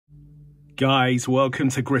Guys, welcome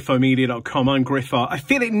to griffomedia.com. I'm Griffo. I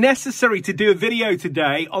feel it necessary to do a video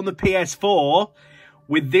today on the PS4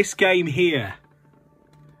 with this game here.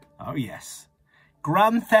 Oh yes,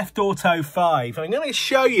 Grand Theft Auto 5. I'm going to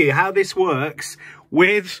show you how this works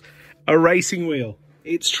with a racing wheel.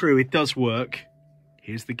 It's true, it does work.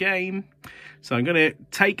 Here's the game. So I'm going to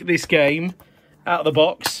take this game out of the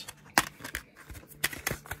box.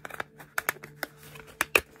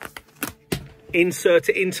 Insert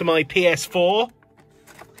it into my PS4.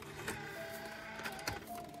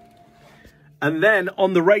 And then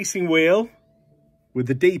on the racing wheel, with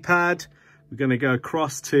the D-pad, we're going to go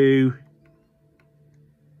across to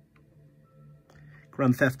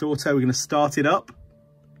Grand Theft Auto. We're going to start it up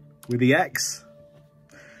with the X.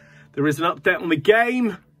 There is an update on the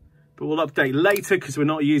game, but we'll update later because we're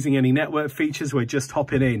not using any network features. We're just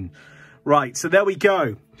hopping in. Right, so there we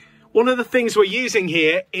go. One of the things we're using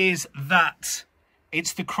here is that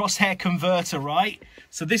it's the crosshair converter, right?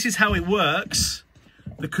 So this is how it works.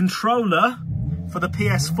 The controller for the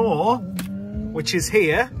PS4, which is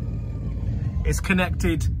here, is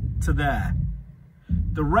connected to there.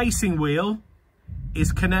 The racing wheel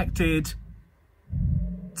is connected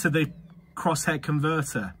to the crosshair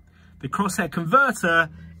converter. The crosshair converter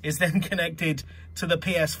is then connected to the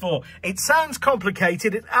PS4. It sounds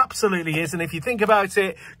complicated, it absolutely is. And if you think about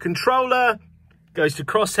it, controller goes to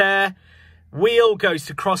crosshair, wheel goes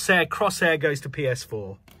to crosshair, crosshair goes to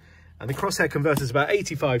PS4. And the crosshair converter is about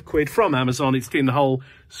 85 quid from Amazon. It's doing the whole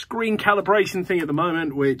screen calibration thing at the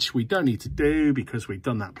moment, which we don't need to do because we've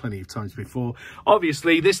done that plenty of times before.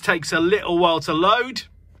 Obviously, this takes a little while to load.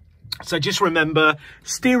 So just remember,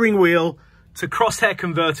 steering wheel to crosshair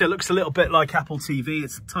converter. It looks a little bit like Apple TV.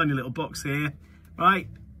 It's a tiny little box here, right?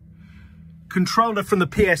 Controller from the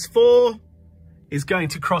PS4 is going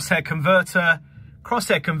to crosshair converter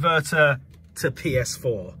to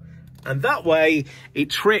PS4. And that way it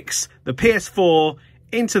tricks the PS4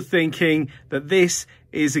 into thinking that this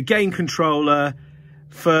is a game controller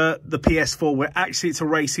for the PS4, where actually it's a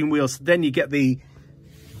racing wheel. So then you get the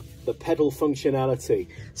pedal functionality.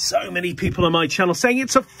 So many people on my channel saying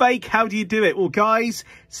it's a fake. How do you do it? Well, guys,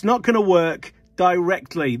 it's not going to work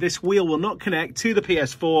directly. This wheel will not connect to the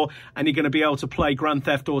PS4 and you're going to be able to play Grand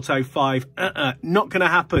Theft Auto 5. Not going to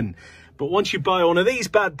happen. But once you buy one of these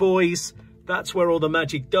bad boys, that's where all the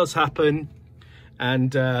magic does happen.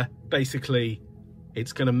 And basically,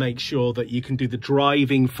 it's going to make sure that you can do the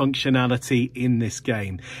driving functionality in this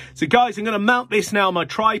game. So guys, I'm going to mount this now on my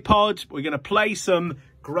tripod. We're going to play some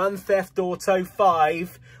Grand Theft Auto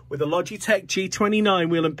 5 with a Logitech G29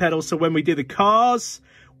 wheel and pedal. So when we do the cars,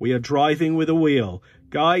 we are driving with a wheel.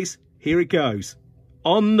 Guys, here it goes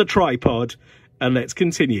on the tripod, and let's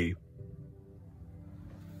continue.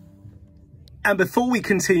 And before we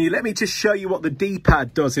continue, let me just show you what the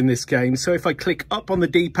D-pad does in this game. So if I click up on the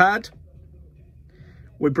D-pad,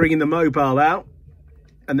 we're bringing the mobile out,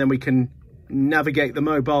 and then we can navigate the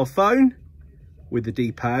mobile phone with the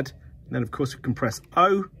D-pad. And then, of course, we can press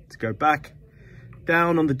O to go back.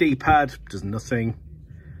 Down on the D-pad, does nothing.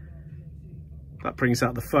 That brings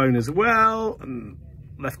out the phone as well. And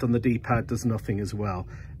left on the D-pad does nothing as well.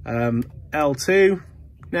 L2,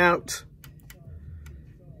 out.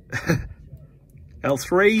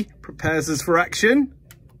 L3 prepares us for action.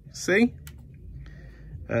 See?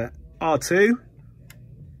 R2,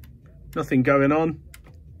 nothing going on.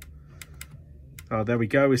 Oh, there we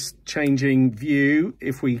go. It's changing view.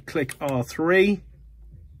 If we click R3,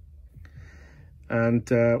 and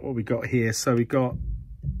what we got here. So we got,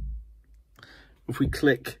 if we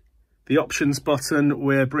click the options button,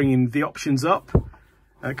 we're bringing the options up.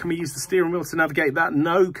 Can we use the steering wheel to navigate that?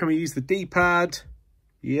 No. Can we use the D-pad?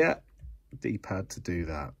 Yeah, D-pad to do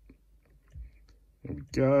that. There we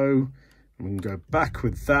go. And we can go back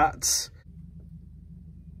with that.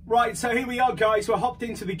 Right, so here we are, guys. We're hopped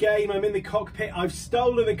into the game. I'm in the cockpit. I've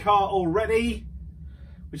stolen the car already,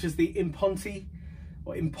 which is the Imponti,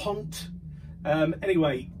 or Impont.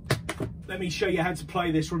 Anyway, let me show you how to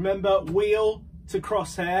play this. Remember, wheel to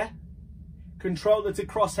crosshair, controller to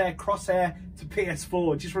crosshair, crosshair to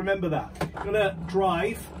PS4. Just remember that. I'm gonna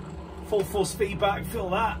drive, full force feedback, feel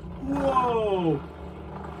that. Whoa!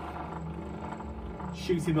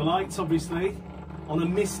 Shooting the lights, obviously, on a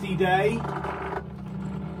misty day.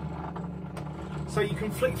 So you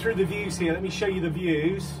can flick through the views here. Let me show you the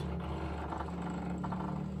views.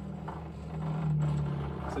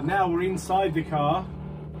 So now we're inside the car.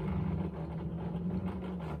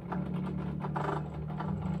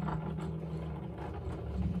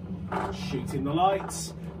 Shooting the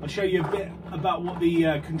lights. I'll show you a bit about what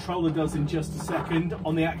the controller does in just a second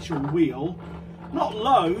on the actual wheel. Not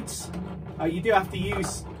loads. You do have to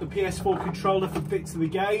use the PS4 controller for bits of the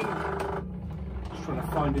game. Just trying to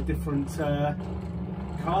find a different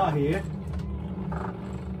car here.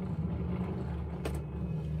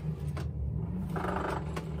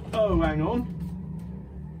 Oh, hang on.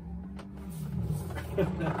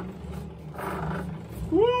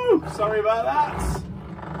 Woo! Sorry about that.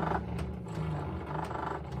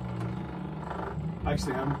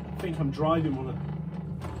 Actually, I think I'm driving one of.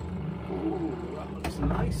 Ooh, that looks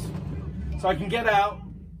nice. So I can get out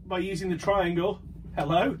by using the triangle.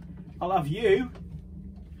 Hello, I'll have you.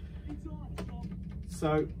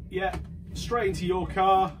 So yeah, straight into your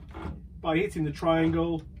car by hitting the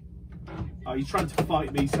triangle. Oh, he's trying to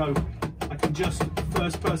fight me, so I can just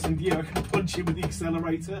first person view. I can punch him with the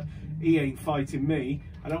accelerator. He ain't fighting me.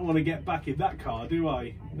 I don't want to get back in that car, do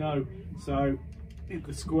I? No. So hit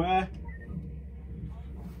the square.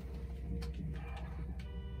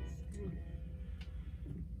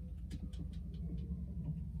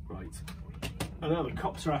 Right. I know the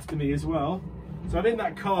cops are after me as well. So I'm in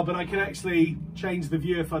that car, but I can actually change the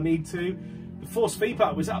view if I need to. The force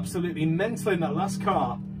feedback was absolutely mental in that last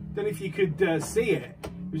car. Don't know if you could see it.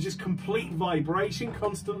 It was just complete vibration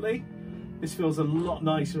constantly. This feels a lot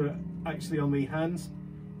nicer actually on the hands.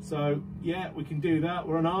 So yeah, we can do that.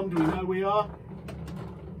 We're unarmed, we know we are.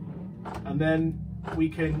 And then we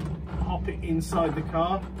can hop it inside the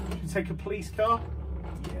car. Should we take a police car?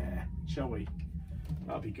 Yeah, shall we?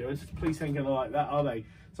 That'll be good. The police ain't gonna like that, are they?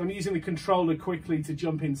 So I'm using the controller quickly to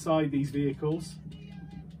jump inside these vehicles.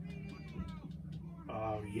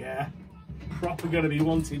 Oh yeah, proper gonna be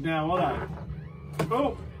wanted now, are they?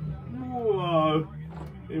 Oh, whoa.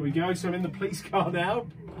 Here we go, so I'm in the police car now.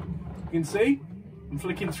 You can see, I'm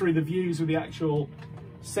flicking through the views with the actual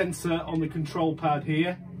sensor on the control pad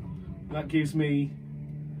here. That gives me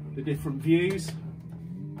the different views.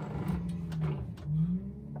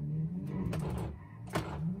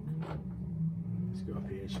 Let's go up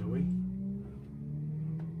here, shall we?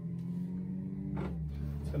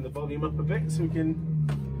 Turn the volume up a bit so we can...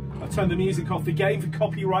 I'll turn the music off again for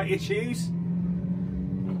copyright issues,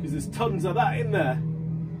 because there's tons of that in there.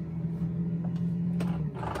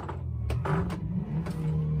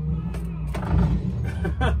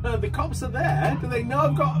 The cops are there. Do they know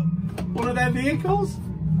I've got one of their vehicles?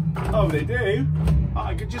 Oh, they do. Oh,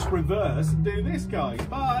 I could just reverse and do this, guys.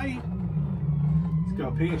 Bye. Let's go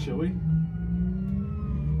up here, shall we?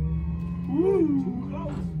 Woo.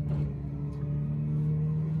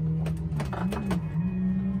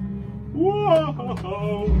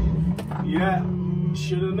 Whoa. Yeah.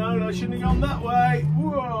 Should have known I shouldn't have gone that way.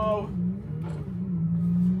 Whoa.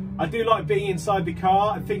 I do like being inside the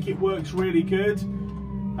car. I think it works really good.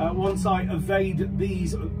 Once I evade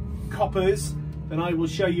these coppers, then I will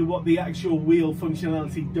show you what the actual wheel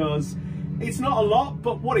functionality does. It's not a lot,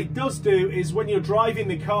 but what it does do is when you're driving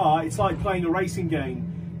the car, it's like playing a racing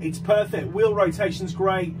game. It's perfect. Wheel rotation's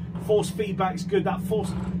great. Force feedback's good. That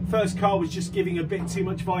first car was just giving a bit too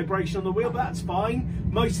much vibration on the wheel, but that's fine.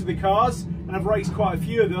 Most of the cars, and I've raced quite a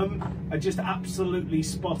few of them, are just absolutely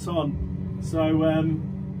spot on. So,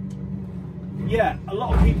 yeah, a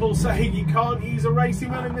lot of people say you can't use a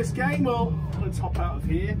racing wheel in this game. Well, let's hop out of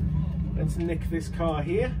here. Let's nick this car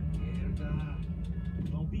here.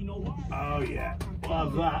 Oh yeah,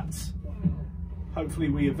 love that. Hopefully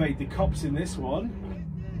we evade the cops in this one.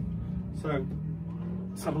 So,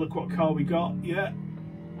 let's have a look what car we got. Yeah,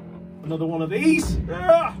 another one of these.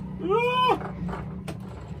 Ah! Ah!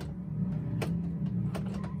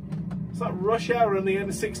 Is that Rush Hour on the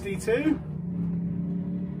N62?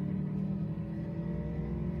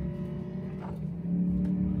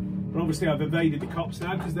 But obviously I've evaded the cops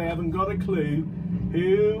now because they haven't got a clue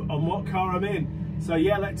who and what car I'm in. So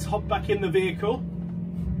yeah, let's hop back in the vehicle.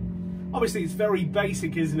 Obviously it's very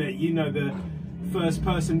basic, isn't it? You know, the first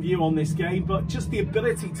person view on this game, but just the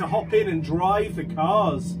ability to hop in and drive the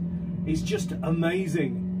cars is just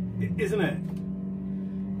amazing, isn't it?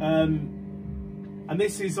 And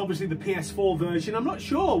this is obviously the PS4 version. I'm not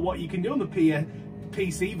sure what you can do on the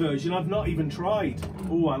PC version. I've not even tried.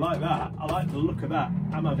 Oh, I like that. I like the look of that.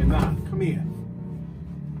 I'm having that. Come here.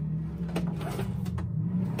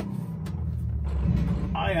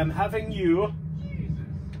 I am having you.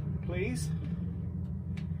 Please.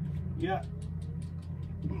 Yeah.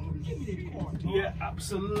 Yeah,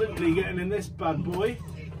 absolutely getting in this bad boy.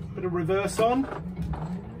 Bit of reverse on.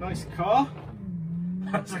 Nice car.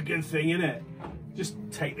 That's a good thing, isn't it? Just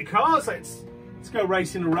take the cars. Let's go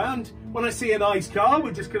racing around. When I see a nice car,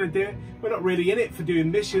 we're just going to do it. We're not really in it for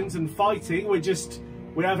doing missions and fighting.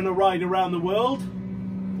 We're having a ride around the world.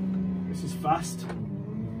 This is fast.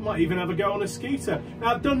 Might even have a go on a scooter.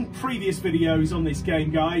 Now, I've done previous videos on this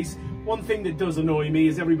game, guys, one thing that does annoy me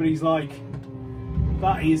is everybody's like,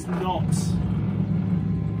 that is not,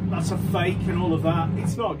 that's a fake and all of that.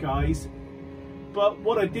 It's not, guys. But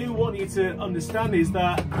what I do want you to understand is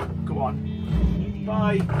that, go on,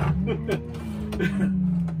 bye.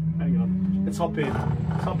 Hang on, let's hop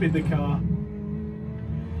in the car.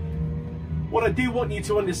 What I do want you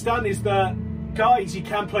to understand is that, guys, you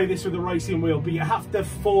can play this with a racing wheel, but you have to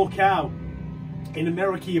fork out. In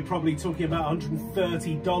America, you're probably talking about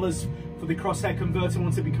 $130 for the crosshair converter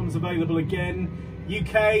once it becomes available again.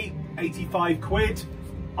 UK, 85 quid.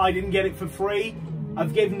 I didn't get it for free.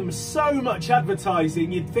 I've given them so much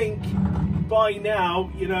advertising, you'd think by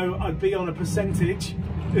now, you know, I'd be on a percentage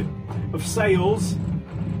of sales.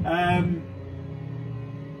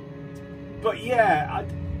 But yeah,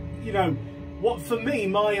 you know, what for me,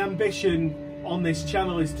 my ambition on this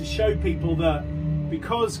channel is to show people that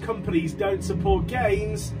because companies don't support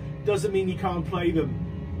games, doesn't mean you can't play them.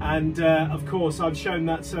 And of course, I've shown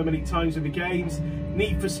that so many times with the games.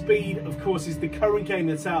 Need for Speed, of course, is the current game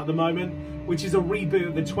that's out at the moment, which is a reboot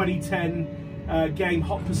of the 2010 game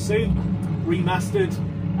Hot Pursuit, remastered.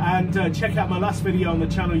 And check out my last video on the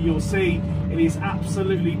channel, you'll see it is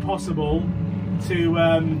absolutely possible to...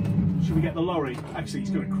 should we get the lorry? Actually, he's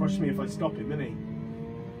going to crush me if I stop him, isn't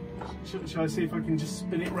he? Shall I see if I can just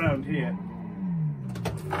spin it round here?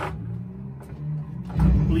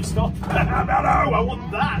 Will he stop? No, I want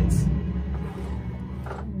that!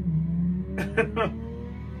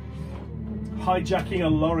 Hijacking a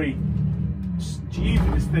lorry.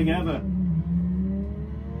 Stupidest thing ever.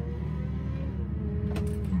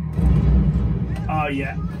 Oh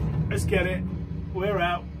yeah, let's get it. We're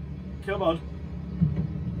out. Come on.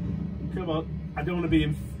 Come on. I don't want to be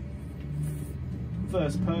in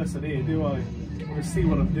first person here, do I? I want to see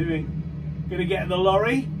what I'm doing. Gonna get in the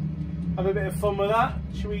lorry. Have a bit of fun with that.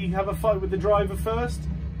 Should we have a fight with the driver first?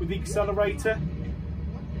 With the accelerator?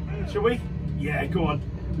 Shall we? Yeah, go on.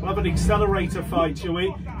 We'll have an accelerator fight, shall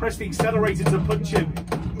we? Press the accelerator to punch him.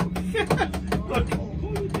 Look.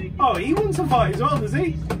 Oh, he wants a fight as well, does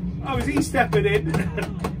he? Oh, is he stepping in?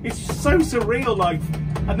 It's so surreal, like.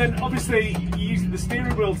 And then, obviously, you're using the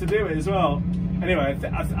steering wheel to do it as well. Anyway,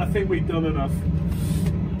 I think we've done enough.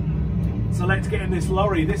 So let's get in this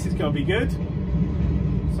lorry. This is going to be good.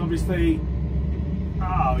 So obviously...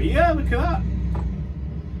 Oh, yeah, look at that.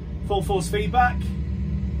 Full force feedback.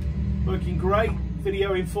 Working great.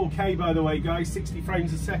 Video in 4K, by the way, guys. 60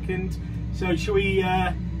 frames a second. So should we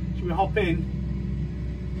hop in?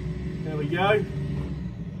 There we go.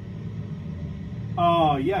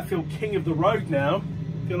 Oh, yeah, I feel king of the road now.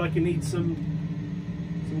 I feel like I need some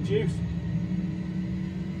juice.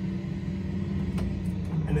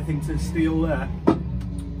 Anything to steal there?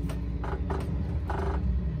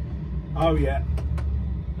 Oh yeah.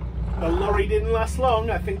 The lorry didn't last long.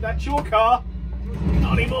 I think that's your car.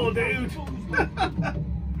 Not anymore, dude.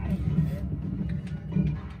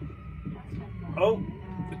 Oh,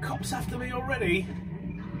 the cop's after me already.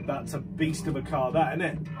 That's a beast of a car, that, isn't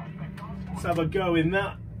it? Let's have a go in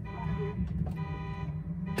that.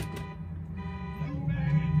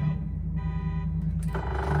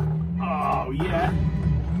 Oh yeah.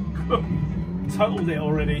 Totaled it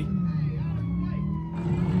already.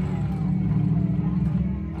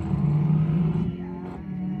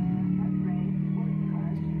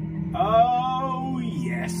 Oh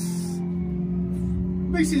yes.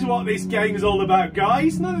 This is what this game is all about,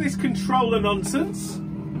 guys. None of this controller nonsense.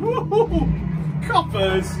 Woohoo!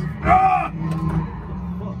 Coppers! Ah!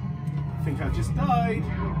 I think I just died.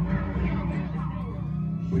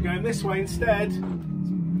 We're going this way instead. Let's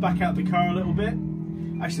back out the car a little bit.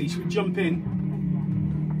 Actually, should we jump in?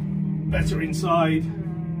 Better inside.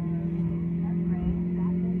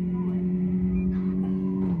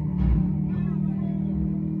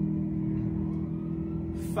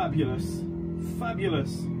 Fabulous.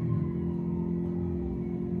 Fabulous.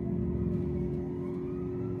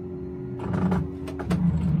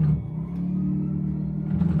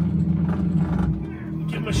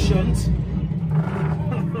 Give him a shunt.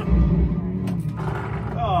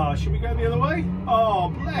 Oh, should we go the other way? Oh,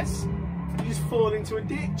 bless. You just fall into a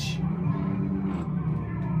ditch.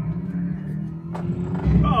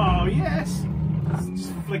 Oh, yes. Let's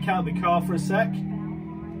just flick out the car for a sec.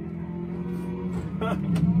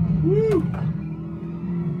 Woo!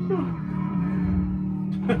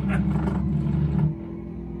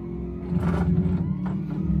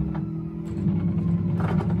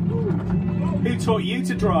 Who taught you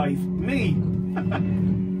to drive? Me.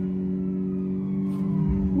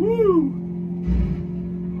 Woo!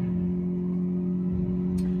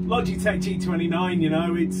 Logitech G29, you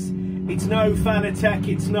know, it's no Fanatec,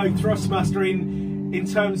 it's no Thrustmaster in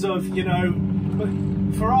terms of, you know,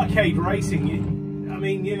 for arcade racing, I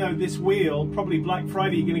mean, you know, this wheel, probably Black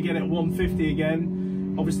Friday, you're going to get it at 150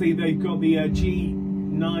 again. Obviously, they've got the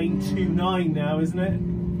G29 now, isn't it?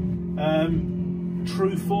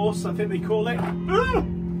 True Force, I think they call it.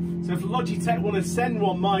 So if Logitech want to send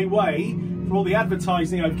one my way for all the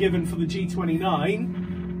advertising I've given for the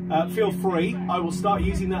G29, feel free. I will start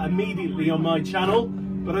using that immediately on my channel,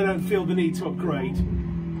 but I don't feel the need to upgrade,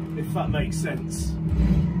 if that makes sense.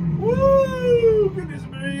 Woo! Goodness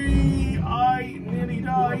me! I nearly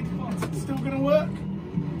died. Is it still going to work?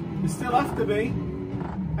 It's still after me.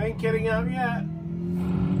 Ain't getting out yet.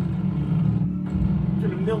 I'm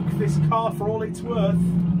going to milk this car for all it's worth.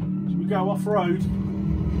 Should we go off-road?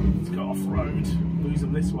 Let's go off-road. Lose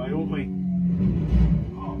them this way, won't we?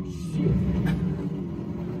 Oh, shit.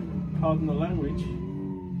 Pardon the language.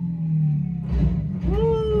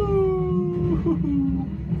 Woo!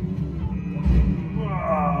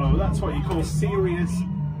 Whoa, that's what you call serious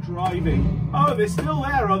driving. Oh, they're still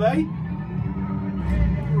there, are they?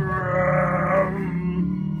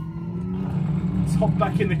 Let's hop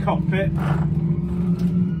back in the cockpit.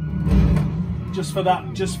 Just for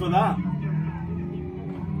that, just for that.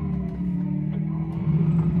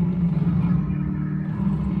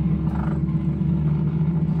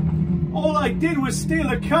 All I did was steal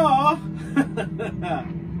a car.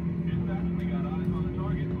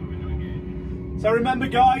 So remember,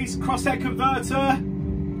 guys, crosshair converter,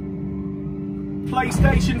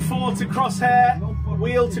 PlayStation 4 to crosshair,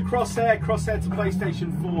 wheel to crosshair, crosshair to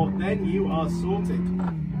PlayStation 4. Then you are sorted.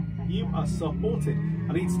 You are sorted.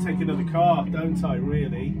 I need to take another car, don't I,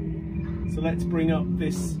 really? So let's bring up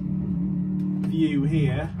this view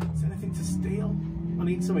here. Is there anything to steal? I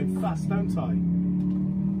need something fast, don't I?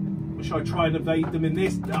 Or should I try and evade them in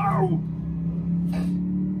this? No!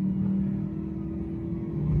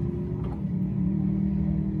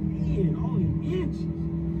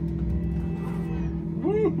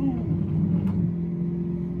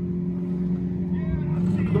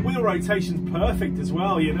 The wheel rotation's perfect as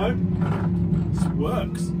well, you know. This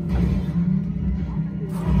works.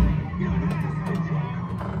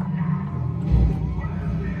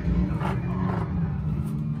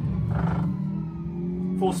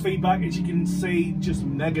 Force feedback, as you can see, just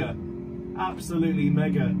mega. Absolutely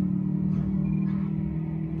mega.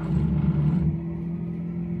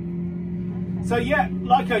 So yeah,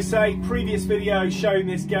 like I say, previous video showing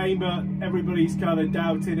this game, but everybody's kind of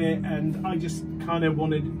doubted it, and I just kind of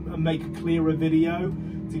wanted to make a clearer video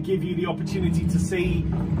to give you the opportunity to see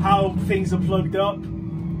how things are plugged up.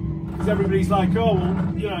 Because everybody's like, oh,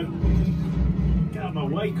 well, you know, get out of my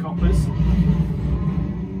way, coppers.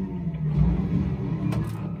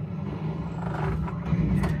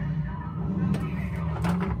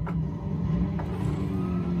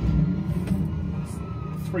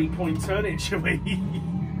 Three-point turn it, shall we?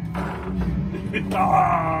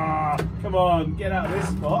 Ah, come on, get out of this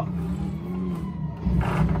spot.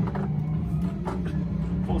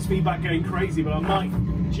 Force feedback going crazy, but I might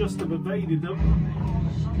just have evaded them.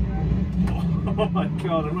 Oh my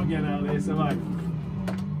god, I'm not getting out of this, am I?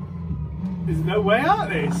 There's no way out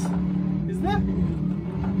of this, is there?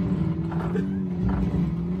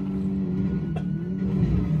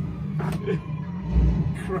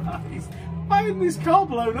 Christ. Why isn't this car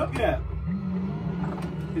blown up yet?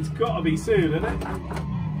 It's got to be soon, isn't it?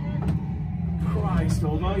 Christ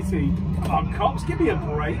almighty. Come on, cops, give me a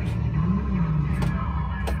break.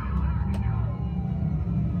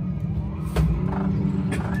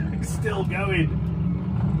 It's still going.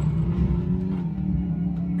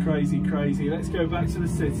 Crazy, crazy. Let's go back to the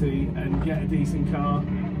city and get a decent car.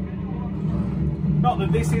 Not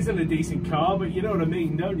that this isn't a decent car, but you know what I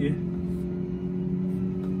mean, don't you?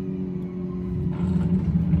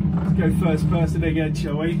 Go first person again,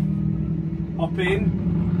 shall we? Hop in.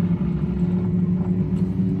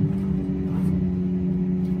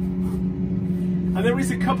 And there is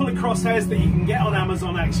a couple of crosshairs that you can get on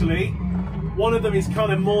Amazon actually. One of them is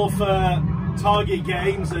kind of more for target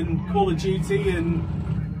games and Call of Duty and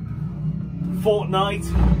Fortnite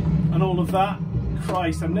and all of that.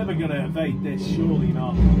 Christ, I'm never going to evade this, surely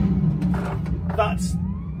not. That's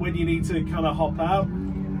when you need to kind of hop out.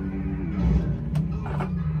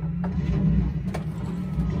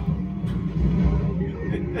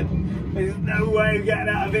 There's no way of getting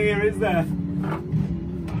out of here, is there?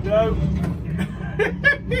 No.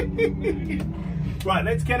 Right,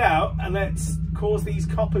 let's get out and let's cause these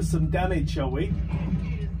coppers some damage, shall we?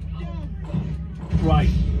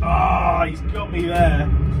 Right. Ah, he's got me there.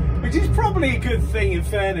 Which is probably a good thing, in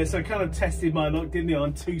fairness. I kind of tested my luck, didn't I,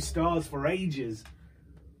 on 2 stars for ages.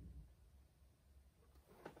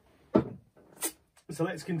 So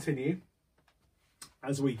let's continue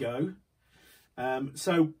as we go.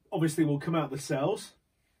 So obviously we'll come out the cells.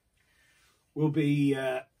 We'll be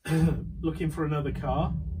looking for another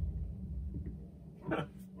car. So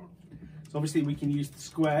obviously we can use the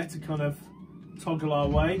square to kind of toggle our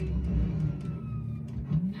way.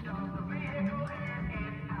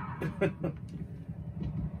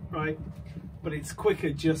 Right, but it's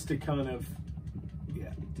quicker just to kind of,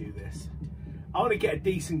 yeah, do this. I want to get a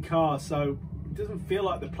decent car, so it doesn't feel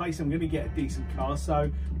like the place I'm going to get a decent car.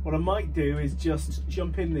 So what I might do is just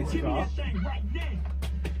jump in this car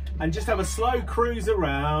and just have a slow cruise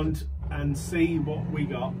around and see what we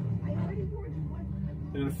got.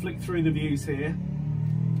 I'm going to flick through the views here.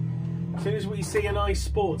 As soon as we see a nice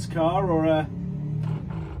sports car or a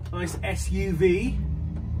nice SUV,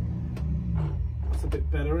 that's a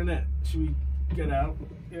bit better, isn't it? Should we get out?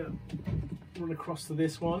 Yeah. Run across to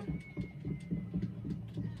this one.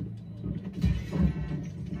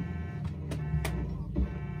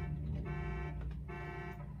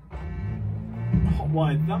 Hot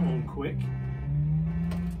wired that one quick.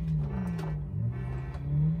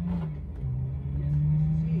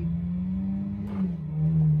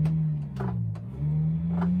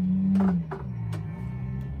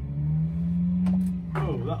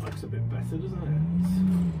 That looks a bit better, doesn't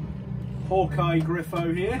it? Hawkeye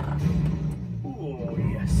Griffo here. Oh,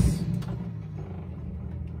 yes.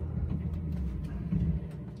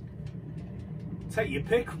 Take your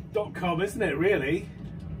pick.com, isn't it, really?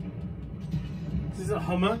 This is a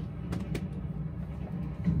Hummer.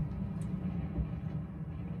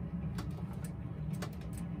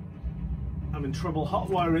 Having trouble hot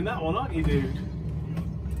wiring that one, aren't you, dude?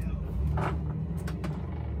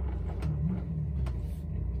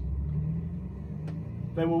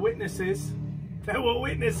 There were witnesses. There were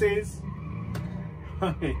witnesses.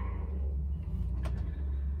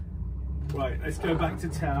 Right, let's go back to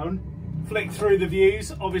town. Flick through the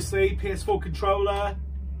views, obviously. PS4 controller.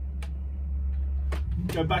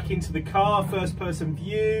 Go back into the car, first person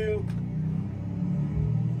view.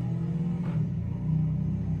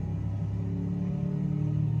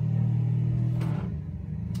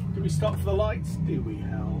 Do we stop for the lights? Do we,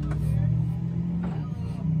 hell?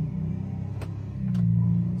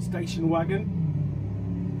 Station wagon.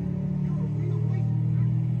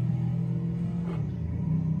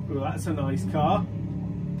 Oh, that's a nice car.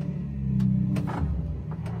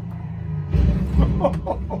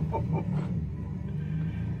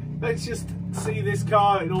 Let's just see this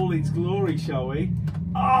car in all its glory, shall we?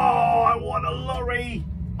 Oh, I want a lorry.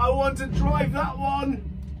 I want to drive that one.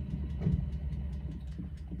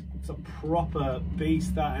 It's a proper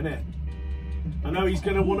beast, that, isn't it? I know he's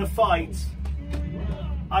going to want to fight.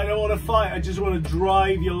 I don't want to fight, I just want to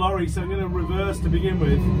drive your lorry, so I'm going to reverse to begin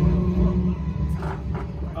with.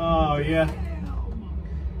 Oh, yeah.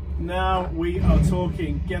 Now we are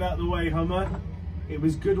talking. Get out of the way, Hummer. It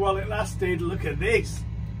was good while it lasted. Look at this.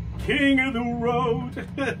 King of the road.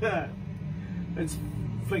 Let's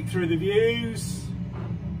flick through the views.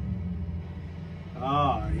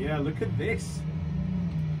 Ah, yeah, look at this.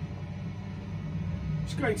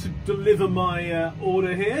 Just going to deliver my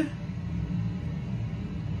order here.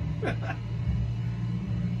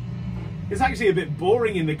 It's actually a bit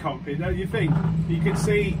boring in the cockpit, don't you think? You can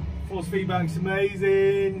see force feedback's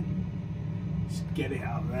amazing. Just get it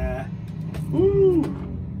out there. Woo!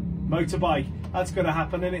 Motorbike. That's going to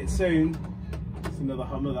happen, isn't it, soon? It's another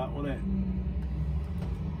Hummer, that one, it.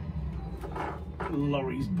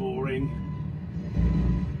 Lorry's boring.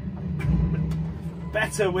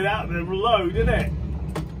 Better without the load, isn't it?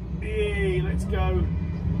 Yay, let's go.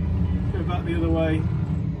 Go back the other way.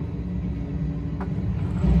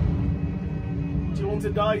 Do you want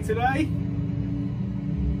to die today?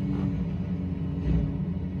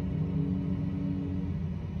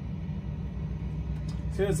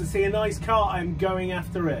 As soon as I see a nice car, I'm going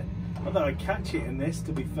after it. Not that I catch it in this,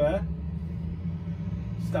 to be fair.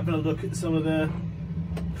 Just having a look at some of the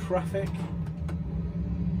traffic.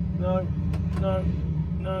 No, no,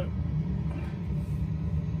 no.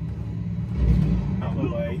 Out of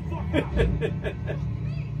the way.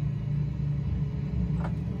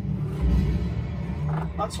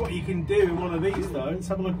 That's what you can do in one of these, though. Let's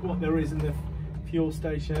have a look at what there is in the fuel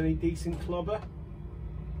station. Any decent clobber?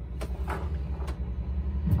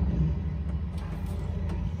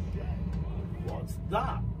 What's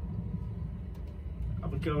that?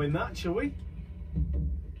 Have a go in that, shall we?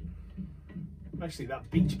 Actually, that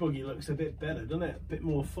beach buggy looks a bit better, doesn't it? A bit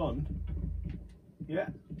more fun. Yeah,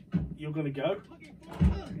 you're going to go.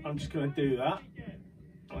 I'm just going to do that.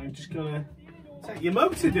 I'm just going to take your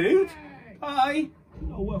motor, dude. Bye.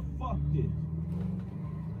 Oh, well, fuck this.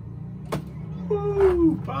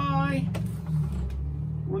 Woo, bye.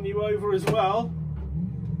 Run you over as well.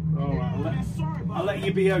 All right, I'll let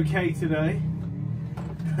you be okay today.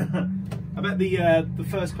 I bet the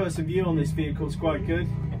first person view on this vehicle is quite good.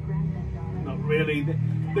 Not really.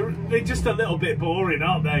 They're just a little bit boring,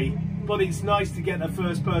 aren't they? But it's nice to get a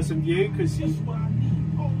first person view because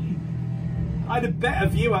I had a better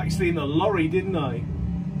view actually in the lorry, didn't I?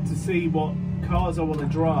 To see what cars I want to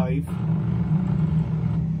drive.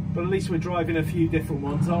 But at least we're driving a few different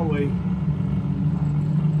ones, aren't we?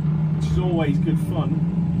 Which is always good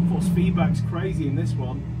fun. Force feedback's crazy in this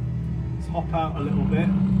one. Let's hop out a little bit.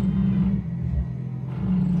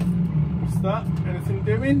 What's that? Anything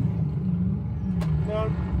doing?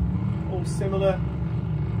 No? All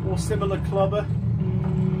similar clubber.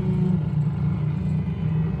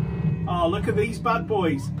 Oh, look at these bad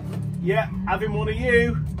boys. Yeah, having one of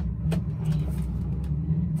you.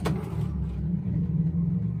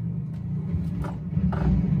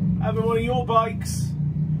 Having one of your bikes.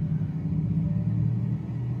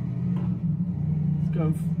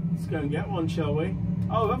 Let's go and get one, shall we?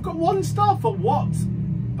 Oh, I've got 1 star for what?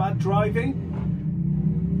 Bad driving?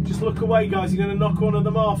 Just look away, guys. You're going to knock one of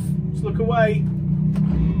them off. Just look away.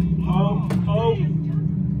 Oh, oh.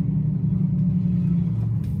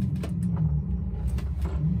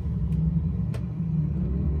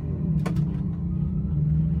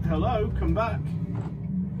 Hello, come back.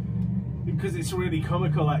 Because it's really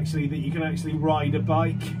comical actually that you can actually ride a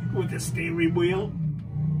bike with a steering wheel.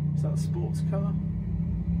 Is that a sports car?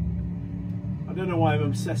 I don't know why I'm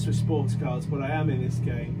obsessed with sports cars, but I am in this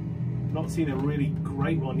game. Not seen a really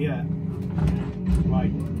great one yet.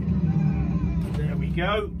 Right, there we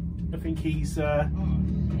go. I think he's no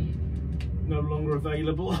longer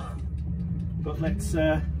available. But let's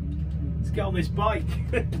get on this bike.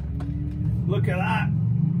 Look at that.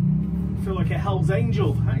 I feel like a Hell's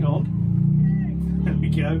Angel. Hang on. There we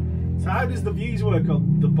go. So how does the views work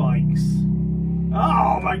on the bikes?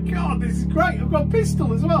 Oh my god, this is great. I've got a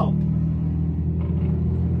pistol as well.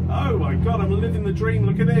 Oh my god, I'm living the dream.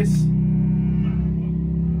 Look at this.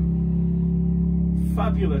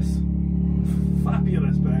 Fabulous.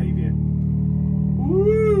 Fabulous behaviour.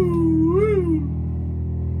 Woo, woo.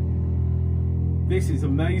 This is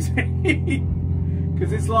amazing.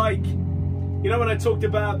 Because it's like, you know when I talked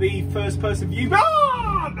about the first person view?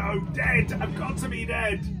 Ah, no, dead. I've got to be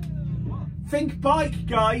dead. Think bike,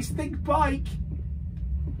 guys. Think bike.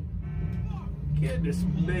 Goodness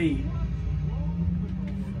me.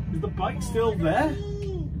 Is the bike still there?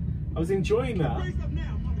 I was enjoying that.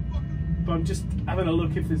 But I'm just having a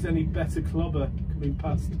look if there's any better clubber coming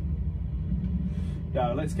past.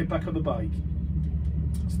 Yeah, let's get back on the bike.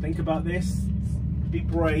 Let's think about this. Be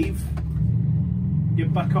brave.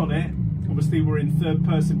 Get back on it. Obviously we're in third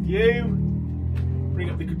person view. Bring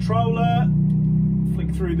up the controller.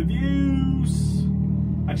 Flick through the views.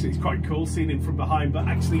 Actually it's quite cool seeing him from behind, but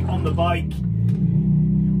actually on the bike.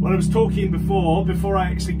 When I was talking before I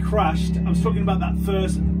actually crashed, I was talking about that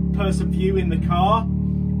first person view in the car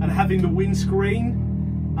and having the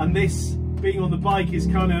windscreen, and this being on the bike is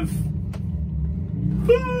kind of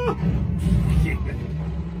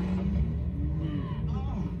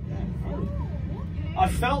I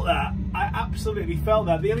felt that. I absolutely felt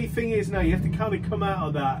that. The only thing is now you have to kind of come out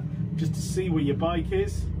of that just to see where your bike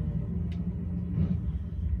is.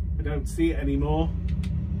 I don't see it anymore.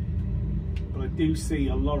 But I do see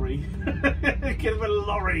a lorry. Get a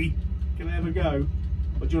lorry. Can I ever go?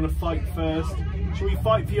 Or do you want to fight first? Should we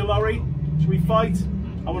fight for your lorry? Should we fight?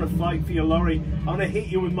 I want to fight for your lorry. I want to hit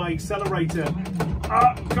you with my accelerator.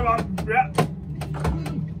 Ah, come on. Yeah.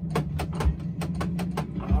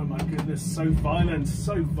 Oh my goodness, so violent,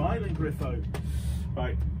 Griffo.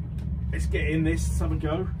 Right, let's get in this, let's have a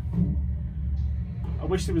go. I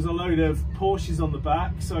wish there was a load of Porsches on the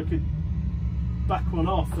back so I could back one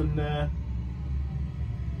off and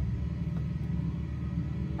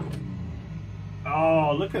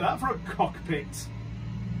oh, look at that for a cockpit.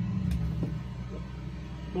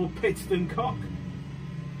 More pit than cock.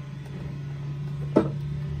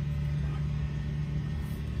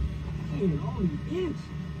 Oh, yes.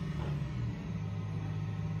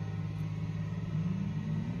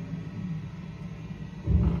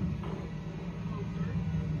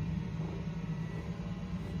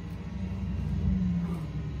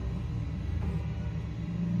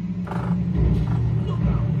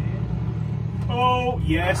 Oh,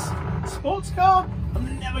 yes. Sports car?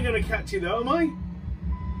 I'm never going to catch you though, am I?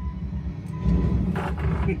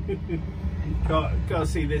 Gotta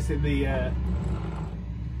see this in the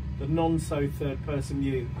non-so third person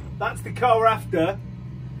view. That's the car after.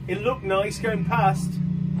 It looked nice going past.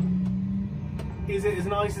 Is it as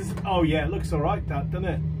nice as... Oh yeah, it looks all right, that, doesn't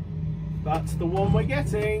it? That's the one we're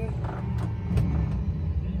getting.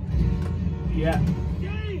 Yeah,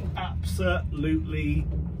 absolutely.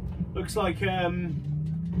 Looks like a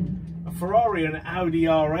Ferrari and an Audi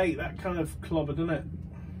R8, that kind of clobber, doesn't it?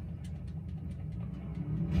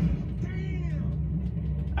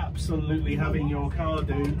 Absolutely having your car,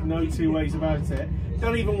 dude. No two ways about it.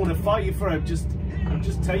 Don't even want to fight you for it. I'm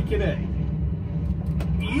just taking it.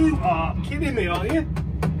 You are kidding me, aren't you?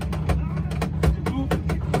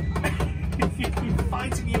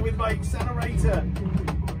 Fighting you with my accelerator.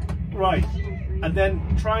 Right, and then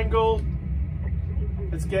triangle.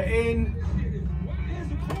 Let's get in.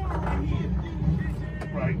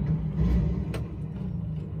 Right.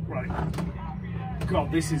 Right.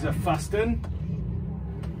 God, this is a fast one.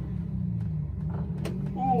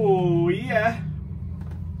 Oh, yeah.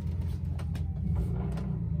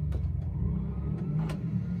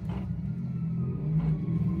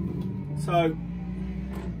 So,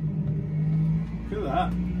 look at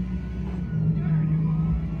that.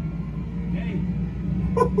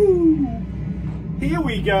 Woohoo! Here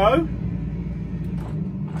we go.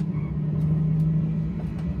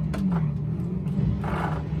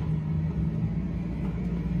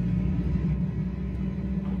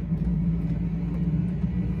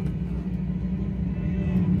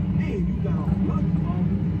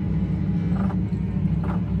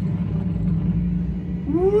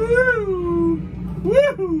 Woo!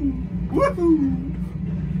 Woohoo!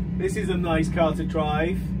 Woohoo! This is a nice car to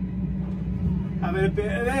drive. Having a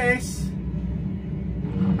bit of this.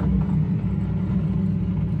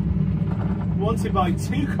 Wanted by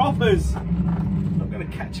 2 coppers. Not going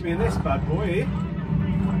to catch me in this bad boy here.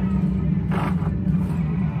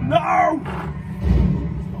 No!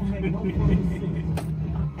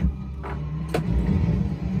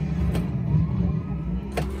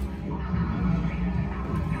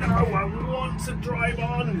 No, I want to drive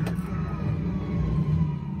on.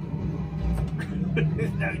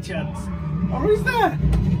 There's no chance. Or is there?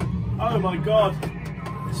 Oh my god.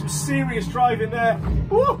 There's some serious driving there.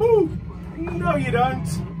 Woohoo! No you don't.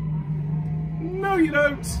 No you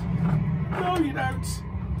don't. No you don't.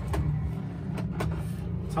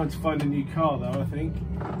 Time to find a new car though, I think.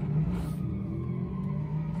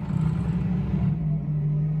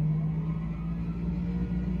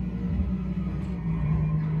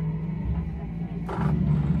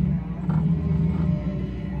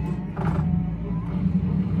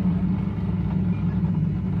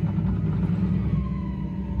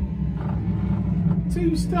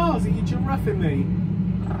 Two stars, are you giraffing me?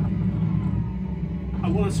 I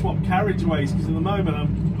want to swap carriageways because at the moment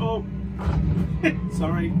I'm... Oh,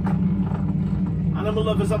 sorry. Animal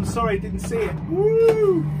lovers, I'm sorry I didn't see it.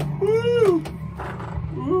 Woo! Woo!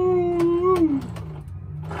 Woo!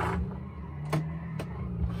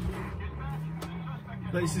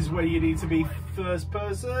 This is where you need to be first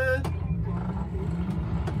person.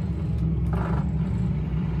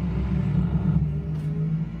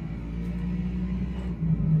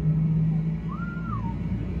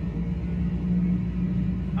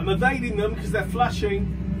 I'm evading them because they're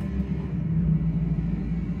flashing.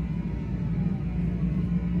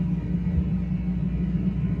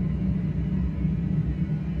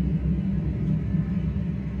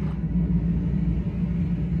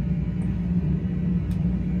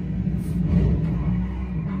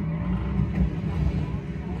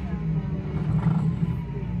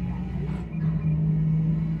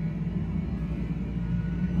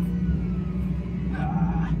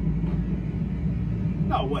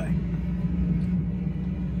 No way.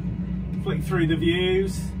 Flick through the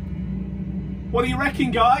views. What do you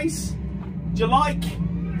reckon, guys? Do you like?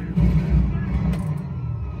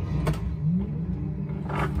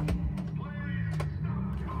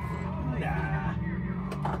 Nah.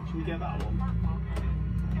 Should we get that one?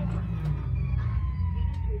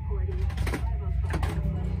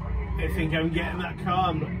 I think I'm getting that car.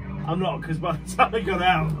 I'm not, because by the time I got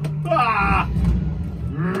out. Ah!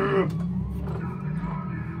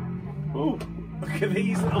 Oh, look at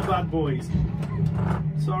these little bad boys.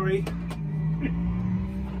 Sorry.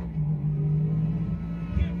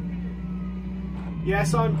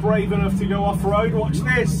 Yes, I'm brave enough to go off-road. Watch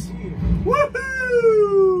this.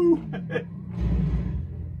 Woohoo!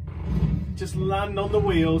 Just land on the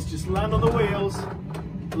wheels. Just land on the wheels.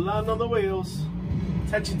 Land on the wheels.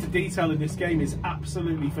 Attention to detail in this game is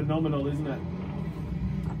absolutely phenomenal, isn't it?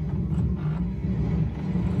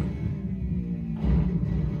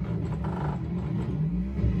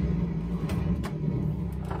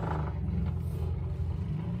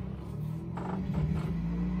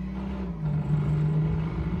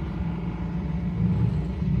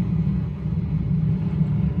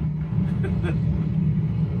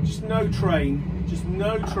 no train, just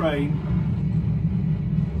no train.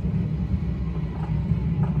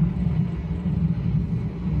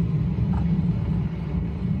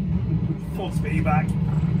 Full speed back.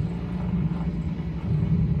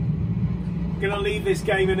 Gonna leave this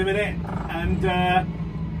game in a minute, and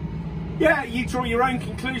yeah, you draw your own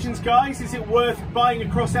conclusions, guys. Is it worth buying a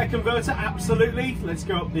crosshair converter? Absolutely. Let's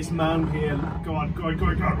go up this mound here. Go on, go on, go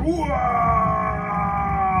on, go on. Whoa!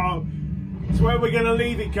 That's where we're gonna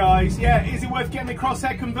leave it, guys. Yeah, is it worth getting the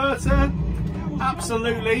crosshair converter?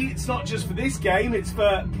 Absolutely. It's not just for this game, it's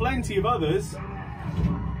for plenty of others.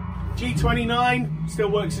 G29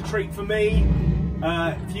 still works a treat for me.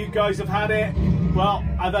 If you guys have had it, well,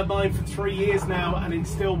 I've had mine for 3 years now, and it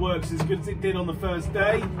still works as good as it did on the first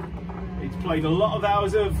day. It's played a lot of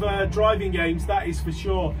hours of driving games, that is for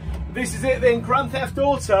sure. This is it then, Grand Theft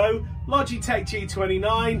Auto, Logitech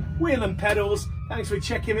G29, wheel and pedals. Thanks for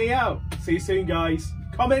checking me out. See you soon, guys.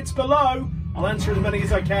 Comments below, I'll answer as many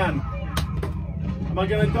as I can. Am I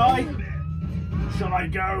gonna die? Shall I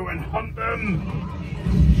go and hunt them?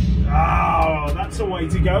 Oh, that's a way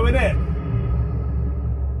to go, isn't it?